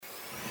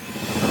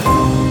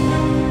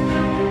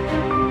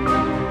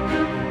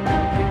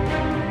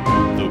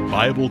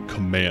Bible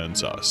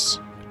commands us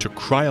to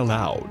cry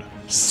aloud,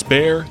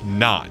 "Spare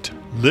not,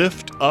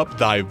 lift up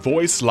thy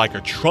voice like a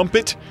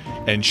trumpet,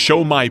 and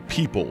show my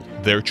people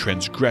their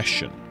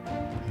transgression."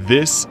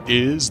 This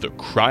is the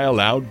Cry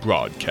Aloud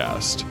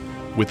broadcast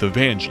with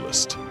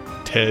evangelist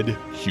Ted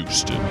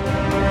Houston.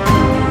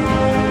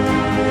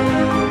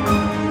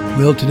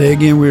 Well, today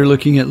again we're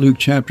looking at Luke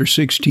chapter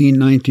 16,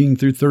 19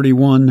 through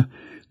 31,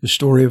 the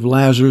story of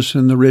Lazarus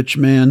and the rich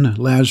man.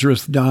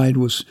 Lazarus died,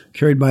 was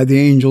carried by the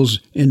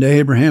angels into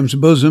Abraham's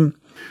bosom.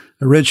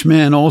 The rich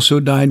man also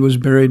died, was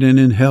buried, and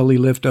in hell he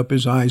lifted up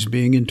his eyes,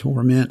 being in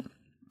torment.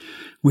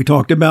 We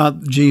talked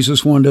about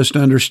Jesus wanted us to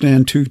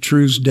understand two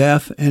truths,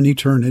 death and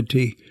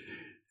eternity.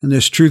 And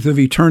this truth of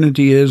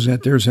eternity is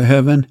that there's a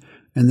heaven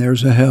and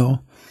there's a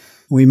hell.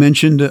 We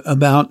mentioned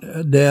about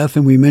death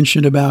and we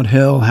mentioned about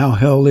hell, how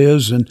hell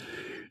is, and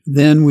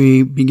then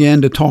we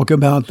began to talk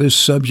about this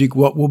subject,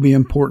 what will be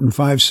important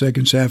 5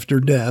 seconds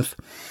after death.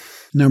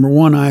 Number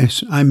one,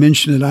 I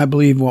mentioned that I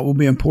believe what will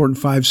be important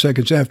 5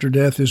 seconds after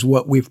death is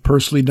what we've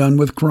personally done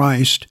with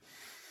Christ.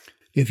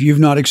 If you've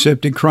not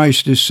accepted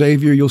Christ as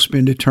Savior, you'll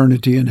spend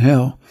eternity in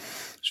hell.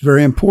 It's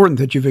very important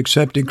that you've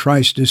accepted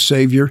Christ as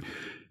Savior.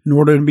 In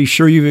order to be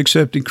sure you've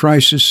accepted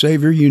Christ as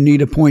Savior, you need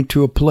to point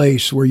to a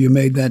place where you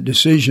made that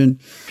decision.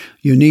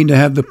 You need to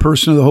have the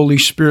person of the Holy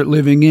Spirit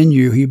living in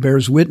you. He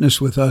bears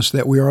witness with us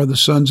that we are the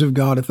sons of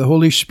God. If the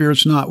Holy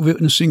Spirit's not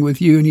witnessing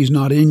with you and He's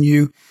not in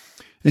you,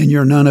 then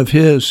you're none of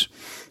His.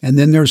 And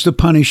then there's the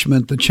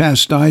punishment, the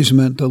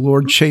chastisement. The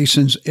Lord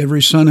chastens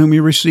every son whom He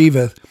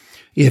receiveth.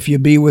 If you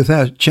be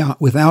without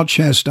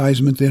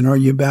chastisement, then are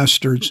you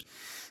bastards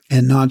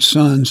and not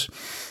sons.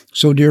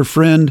 So, dear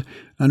friend,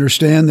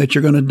 understand that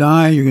you're going to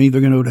die. You're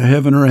either going to go to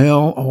heaven or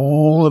hell.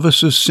 All of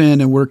us have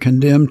sinned and we're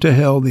condemned to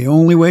hell. The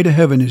only way to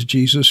heaven is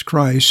Jesus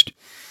Christ.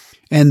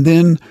 And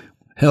then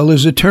hell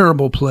is a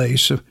terrible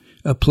place,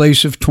 a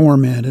place of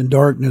torment and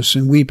darkness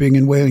and weeping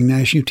and wailing,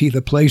 gnashing of teeth,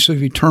 a place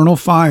of eternal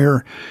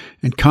fire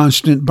and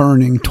constant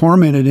burning,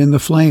 tormented in the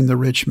flame, the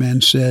rich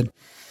man said.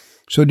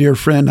 So, dear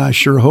friend, I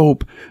sure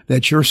hope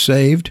that you're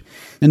saved.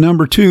 And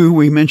number two,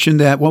 we mentioned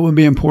that what would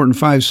be important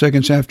 5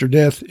 seconds after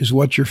death is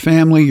what your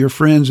family, your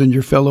friends, and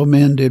your fellow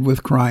men did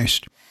with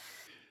Christ.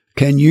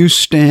 Can you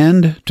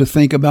stand to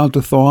think about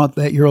the thought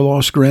that your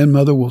lost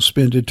grandmother will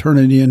spend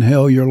eternity in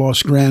hell, your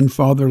lost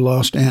grandfather,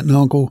 lost aunt and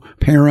uncle,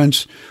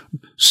 parents,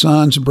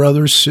 sons,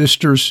 brothers,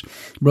 sisters,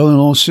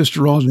 brother-in-law,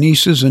 sister-in-laws,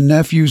 nieces and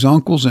nephews,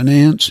 uncles and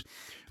aunts,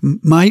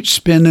 might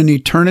spend an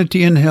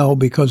eternity in hell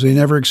because they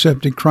never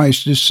accepted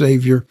Christ as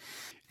Savior?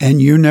 And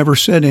you never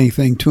said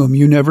anything to them.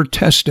 You never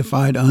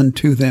testified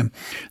unto them.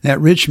 That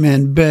rich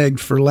man begged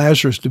for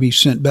Lazarus to be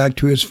sent back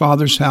to his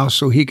father's house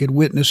so he could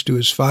witness to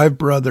his 5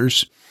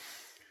 brothers.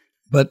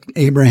 But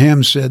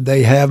Abraham said,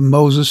 they have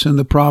Moses and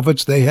the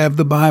prophets. They have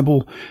the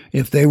Bible.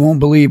 If they won't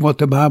believe what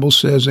the Bible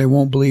says, they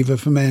won't believe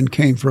if a man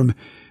came from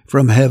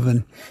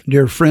heaven.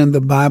 Dear friend,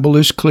 the Bible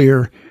is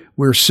clear.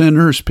 We're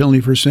sinners.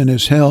 Penalty for sin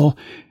is hell.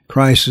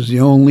 Christ is the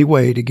only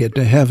way to get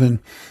to heaven.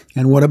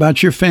 And what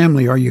about your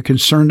family? Are you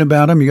concerned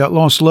about them? You got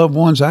lost loved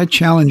ones? I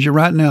challenge you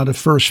right now to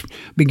first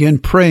begin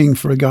praying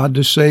for God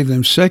to save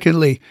them.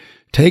 Secondly,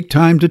 take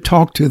time to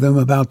talk to them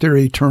about their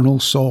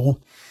eternal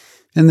soul.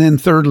 And then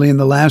thirdly, and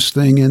the last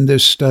thing in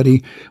this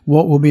study,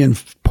 what will be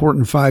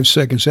important 5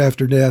 seconds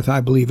after death?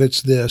 I believe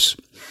it's this,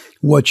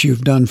 what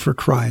you've done for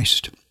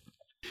Christ.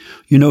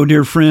 You know,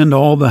 dear friend,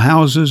 all the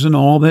houses and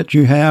all that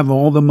you have,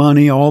 all the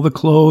money, all the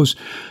clothes,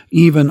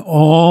 even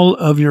all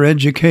of your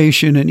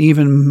education and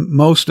even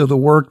most of the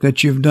work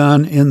that you've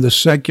done in the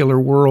secular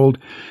world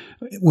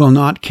will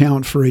not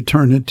count for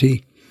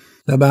eternity.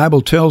 The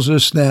Bible tells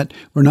us that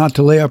we're not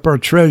to lay up our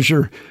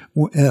treasure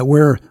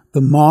where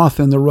the moth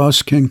and the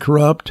rust can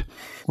corrupt,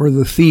 where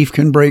the thief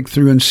can break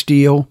through and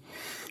steal.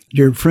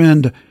 Dear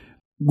friend,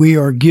 we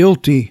are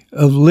guilty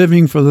of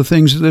living for the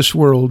things of this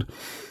world.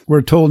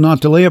 We're told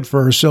not to lay up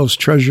for ourselves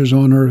treasures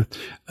on earth,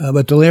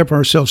 but to lay up for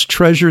ourselves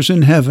treasures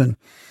in heaven.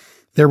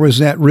 There was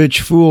that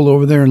rich fool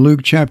over there in Luke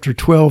chapter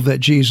 12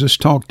 that Jesus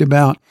talked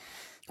about,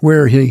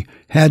 where he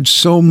had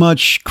so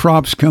much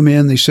crops come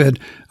in. They said,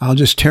 I'll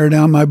just tear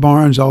down my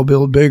barns, I'll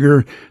build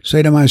bigger.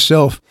 Say to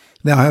myself,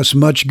 thou hast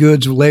much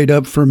goods laid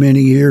up for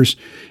many years.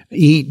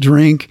 Eat,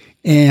 drink,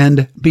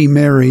 and be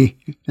merry.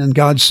 And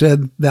God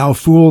said, thou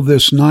fool,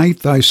 this night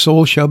thy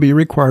soul shall be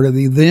required of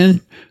thee.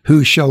 Then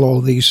who shall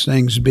all these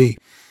things be?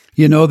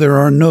 You know, there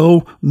are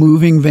no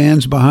moving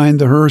vans behind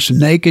the hearse.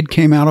 Naked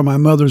came out of my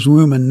mother's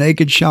womb, and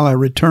naked shall I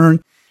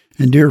return.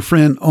 And dear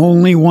friend,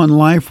 only one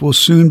life will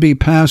soon be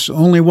past.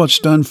 Only what's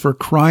done for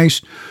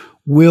Christ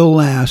will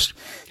last.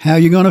 How are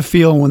you going to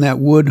feel when that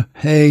wood,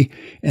 hay,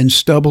 and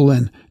stubble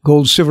and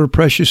gold, silver,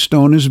 precious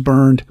stone is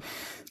burned,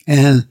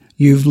 and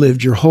you've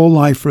lived your whole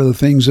life for the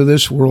things of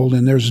this world,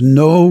 and there's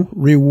no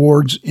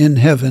rewards in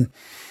heaven?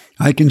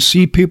 I can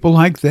see people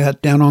like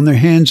that down on their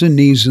hands and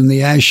knees in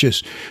the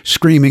ashes,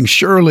 screaming,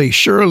 surely,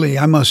 surely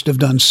I must have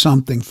done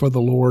something for the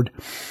Lord.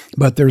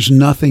 But there's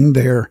nothing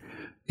there.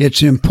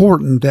 It's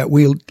important that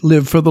we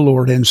live for the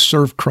Lord and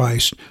serve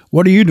Christ.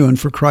 What are you doing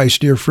for Christ,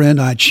 dear friend?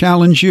 I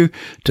challenge you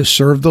to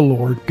serve the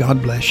Lord.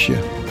 God bless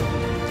you.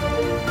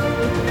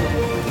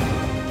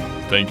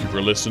 Thank you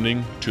for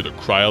listening to the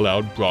Cry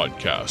Aloud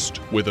broadcast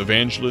with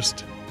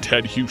evangelist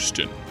Ted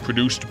Houston,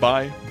 produced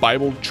by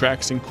Bible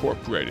Tracts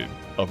Incorporated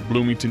of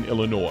Bloomington,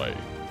 Illinois.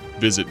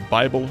 Visit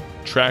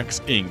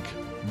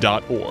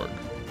BibleTractsinc.org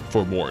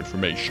for more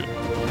information.